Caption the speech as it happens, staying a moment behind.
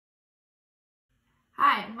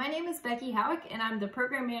Hi, my name is Becky Howick, and I'm the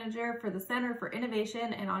Program Manager for the Center for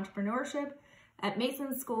Innovation and Entrepreneurship at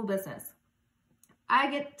Mason School of Business. I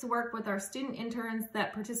get to work with our student interns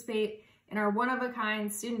that participate in our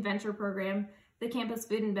one-of-a-kind student venture program, the Campus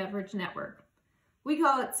Food and Beverage Network. We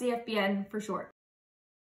call it CFBN for short.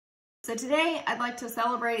 So today, I'd like to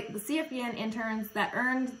celebrate the CFBN interns that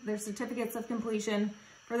earned their certificates of completion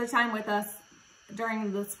for their time with us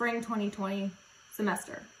during the spring 2020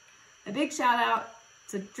 semester. A big shout out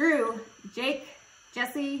to Drew, Jake,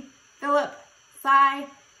 Jesse, Philip, Cy,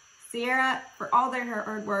 Sierra for all their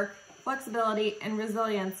hard work, flexibility, and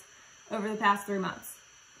resilience over the past 3 months.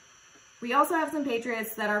 We also have some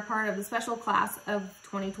Patriots that are part of the special class of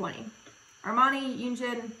 2020. Armani,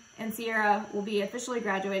 Yunjin, and Sierra will be officially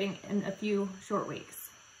graduating in a few short weeks.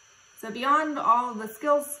 So beyond all of the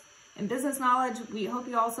skills and business knowledge, we hope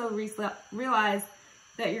you also realize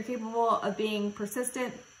that you're capable of being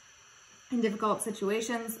persistent in difficult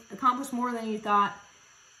situations, accomplish more than you thought,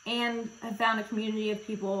 and have found a community of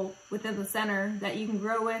people within the center that you can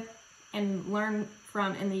grow with and learn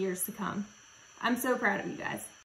from in the years to come. I'm so proud of you guys.